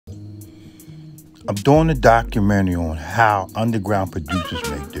I'm doing a documentary on how underground producers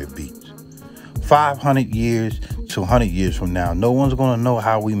make their beats. 500 years to 100 years from now, no one's going to know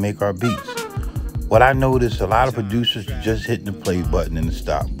how we make our beats. What I noticed, a lot of producers are just hitting the play button and the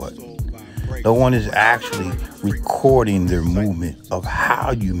stop button. No one is actually recording their movement of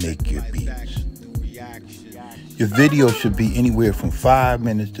how you make your beats. Your video should be anywhere from 5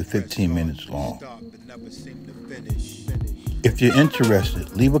 minutes to 15 minutes long. If you're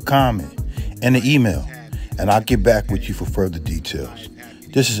interested, leave a comment and an email, and I'll get back with you for further details.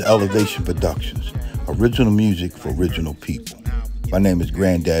 This is Elevation Productions, original music for original people. My name is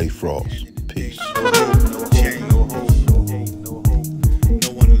Granddaddy Frost. Peace. No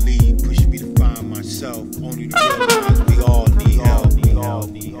one to lead, push me to find myself. Only to realize we all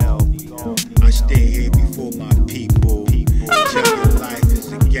need help. I stand here before my people. Tell your life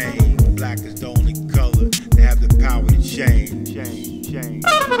is a game. Black is the only color that have the power to change.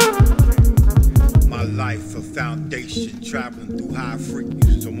 My life a foundation, traveling through high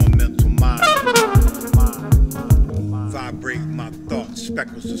frequencies on my mental mind. Vibrate my thoughts,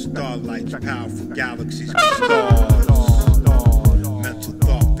 speckles of starlight, powerful galaxies with stars. Mental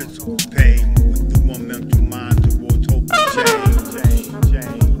thought, physical pain, moving through my mental mind towards hope and change.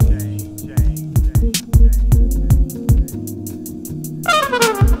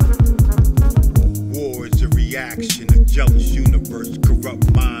 War is a reaction, a jealous universe,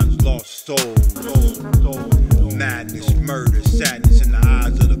 corrupt minds, lost souls. Madness, murder, sadness in the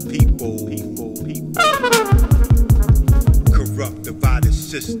eyes of the people. Corrupt, divided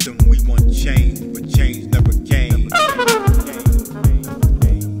system, we want change, but change never came.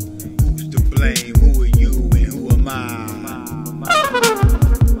 Who's to blame? Who are you and who am I?